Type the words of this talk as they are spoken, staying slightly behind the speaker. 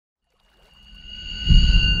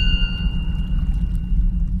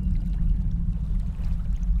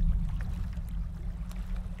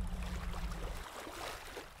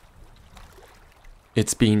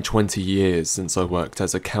It's been 20 years since I worked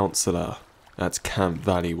as a counsellor at Camp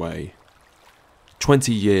Valley Way.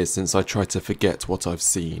 20 years since I tried to forget what I've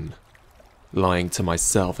seen, lying to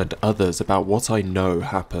myself and others about what I know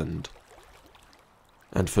happened.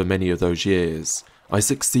 And for many of those years, I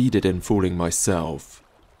succeeded in fooling myself,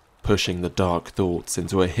 pushing the dark thoughts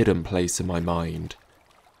into a hidden place in my mind.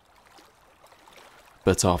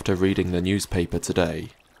 But after reading the newspaper today,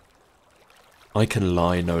 I can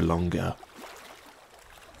lie no longer.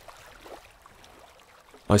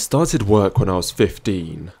 I started work when I was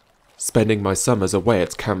 15, spending my summers away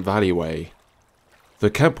at Camp Valley Way. The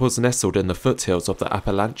camp was nestled in the foothills of the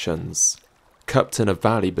Appalachians, cupped in a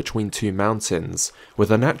valley between two mountains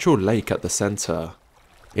with a natural lake at the centre,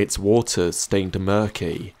 its waters stained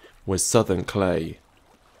murky with southern clay.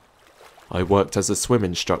 I worked as a swim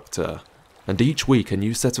instructor, and each week a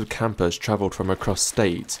new set of campers travelled from across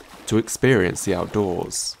state to experience the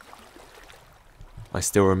outdoors. I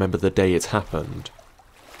still remember the day it happened.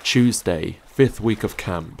 Tuesday, 5th week of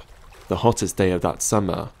camp, the hottest day of that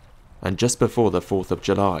summer, and just before the 4th of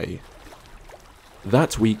July.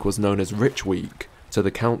 That week was known as Rich Week to the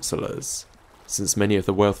counsellors, since many of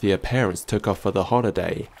the wealthier parents took off for the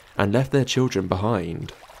holiday and left their children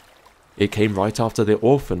behind. It came right after the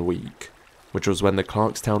Orphan Week, which was when the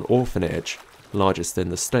Clarkstown Orphanage, largest in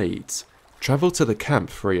the state, travelled to the camp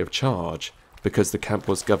free of charge because the camp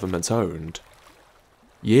was government-owned.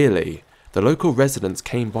 Yearly, the local residents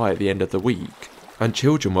came by at the end of the week, and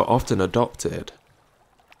children were often adopted.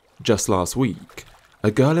 Just last week,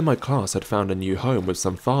 a girl in my class had found a new home with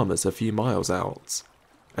some farmers a few miles out,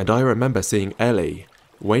 and I remember seeing Ellie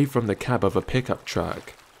wave from the cab of a pickup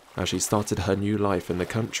truck as she started her new life in the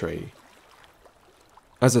country.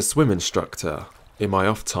 As a swim instructor, in my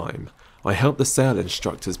off time, I helped the sail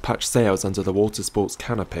instructors patch sails under the water sports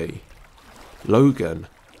canopy. Logan,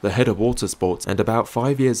 the head of water sports and about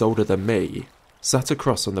 5 years older than me, sat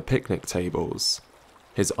across on the picnic tables,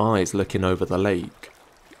 his eyes looking over the lake.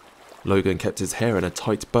 Logan kept his hair in a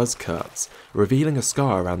tight buzz cut, revealing a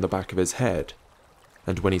scar around the back of his head,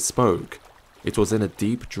 and when he spoke, it was in a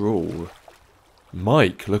deep drawl.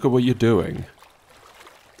 "Mike, look at what you're doing,"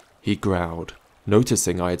 he growled,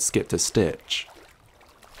 noticing I had skipped a stitch.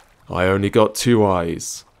 "I only got 2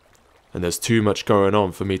 eyes, and there's too much going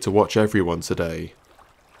on for me to watch everyone today."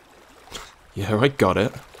 "Yeah, I got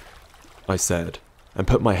it," I said, and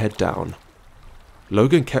put my head down.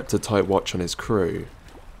 Logan kept a tight watch on his crew,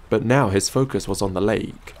 but now his focus was on the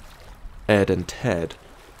lake. Ed and Ted,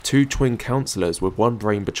 2 twin counsellors with one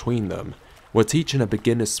brain between them, were teaching a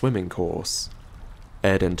beginner's swimming course.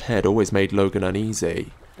 Ed and Ted always made Logan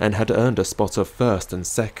uneasy, and had earned a spot of 1st and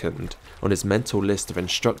 2nd on his mental list of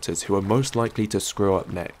instructors who were most likely to screw up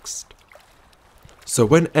next. So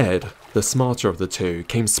when Ed, the smarter of the two,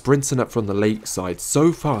 came sprinting up from the lakeside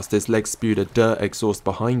so fast his legs spewed a dirt exhaust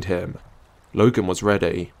behind him, Logan was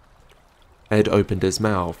ready. Ed opened his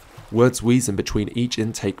mouth, words wheezing between each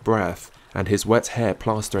intake breath, and his wet hair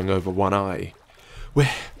plastering over one eye.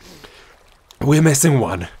 We're missing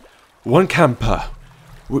one. One camper.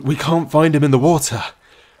 We can't find him in the water.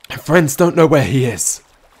 Friends don't know where he is."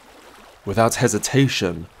 Without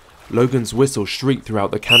hesitation, Logan's whistle shrieked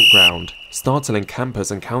throughout the campground, startling campers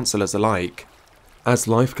and counsellors alike. As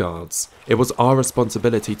lifeguards, it was our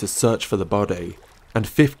responsibility to search for the body, and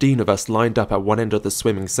 15 of us lined up at one end of the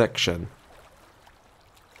swimming section.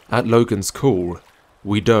 At Logan's call,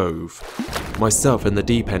 we dove, myself in the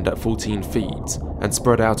deep end at 14 feet, and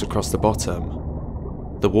spread out across the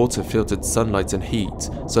bottom. The water filtered sunlight and heat,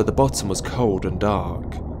 so the bottom was cold and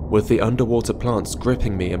dark, with the underwater plants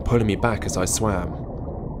gripping me and pulling me back as I swam.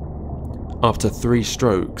 After 3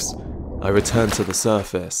 strokes, I returned to the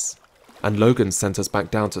surface, and Logan sent us back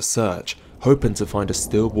down to search, hoping to find a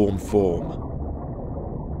still warm form.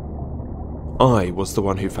 I was the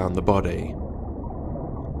one who found the body.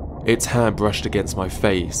 Its hand brushed against my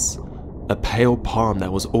face, a pale palm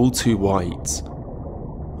that was all too white.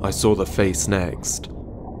 I saw the face next,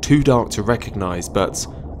 too dark to recognize, but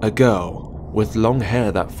a girl with long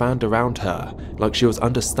hair that fanned around her like she was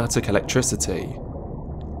under static electricity.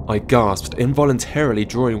 I gasped, involuntarily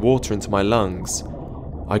drawing water into my lungs.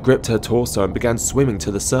 I gripped her torso and began swimming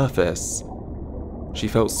to the surface. She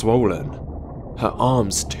felt swollen, her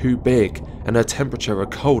arms too big and her temperature a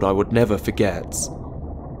cold I would never forget.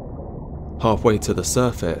 Halfway to the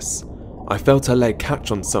surface, I felt her leg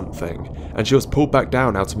catch on something and she was pulled back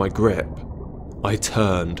down out of my grip. I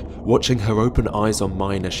turned, watching her open eyes on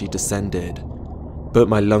mine as she descended. But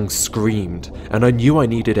my lungs screamed, and I knew I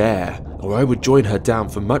needed air, or I would join her down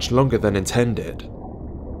for much longer than intended.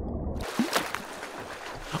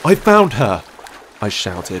 "I found her!" I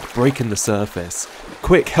shouted, breaking the surface.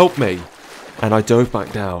 Quick, help me! And I dove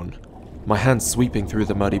back down, my hands sweeping through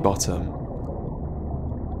the muddy bottom.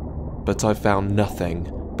 But I found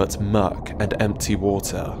nothing but muck and empty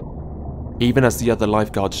water. Even as the other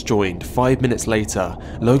lifeguards joined, 5 minutes later,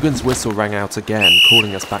 Logan's whistle rang out again,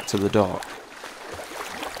 calling us back to the dock.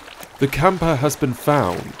 The camper has been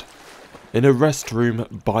found in a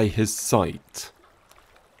restroom by his site.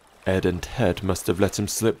 Ed and Ted must have let him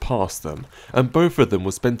slip past them, and both of them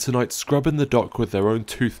will spend tonight scrubbing the dock with their own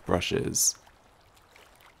toothbrushes.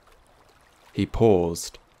 He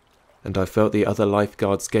paused, and I felt the other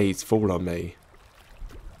lifeguard's gaze fall on me.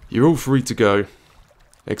 You're all free to go,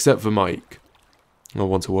 except for Mike. I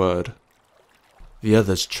want a word. The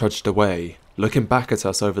others trudged away, looking back at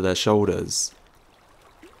us over their shoulders.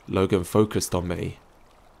 Logan focused on me.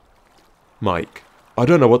 Mike, I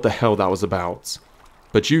don't know what the hell that was about,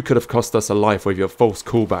 but you could have cost us a life with your false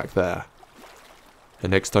callback there.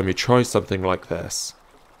 And next time you try something like this,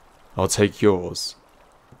 I'll take yours.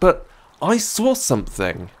 But I saw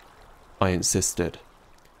something, I insisted.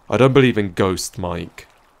 I don't believe in ghosts, Mike,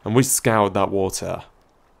 and we scoured that water.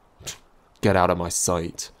 Get out of my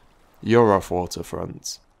sight. You're off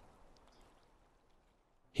waterfront.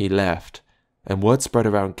 He left, and word spread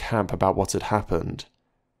around camp about what had happened.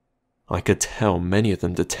 I could tell many of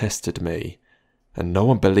them detested me, and no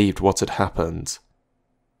one believed what had happened.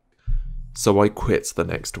 So I quit the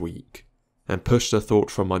next week, and pushed the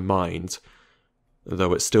thought from my mind,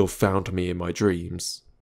 though it still found me in my dreams.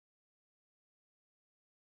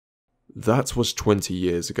 That was 20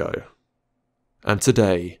 years ago, and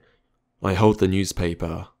today I hold the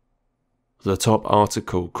newspaper, the top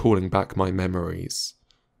article calling back my memories.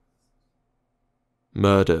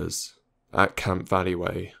 Murders at Camp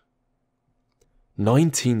Valleyway.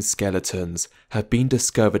 19 skeletons have been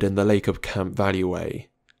discovered in the lake of Camp Valleyway,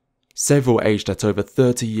 several aged at over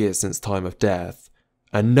 30 years since time of death,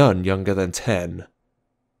 and none younger than 10.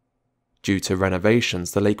 Due to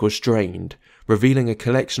renovations, the lake was drained, revealing a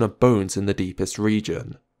collection of bones in the deepest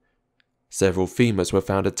region. Several femurs were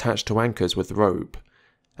found attached to anchors with rope,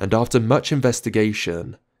 and after much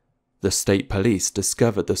investigation, the state police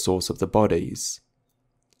discovered the source of the bodies.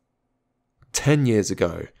 10 years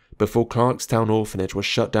ago, before Clarkstown Orphanage was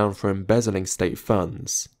shut down for embezzling state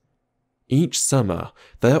funds, each summer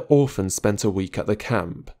their orphans spent a week at the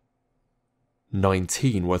camp.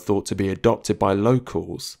 19 were thought to be adopted by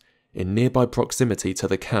locals in nearby proximity to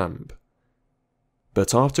the camp.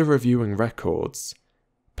 But after reviewing records,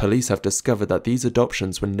 police have discovered that these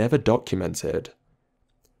adoptions were never documented.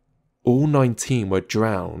 All 19 were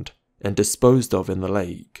drowned and disposed of in the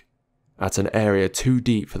lake, at an area too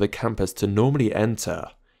deep for the campers to normally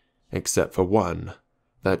enter, except for one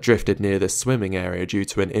that drifted near the swimming area due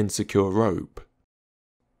to an insecure rope.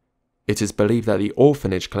 It is believed that the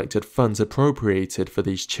orphanage collected funds appropriated for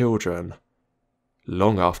these children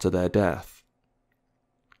long after their death.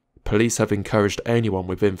 Police have encouraged anyone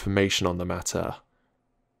with information on the matter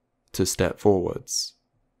to step forwards.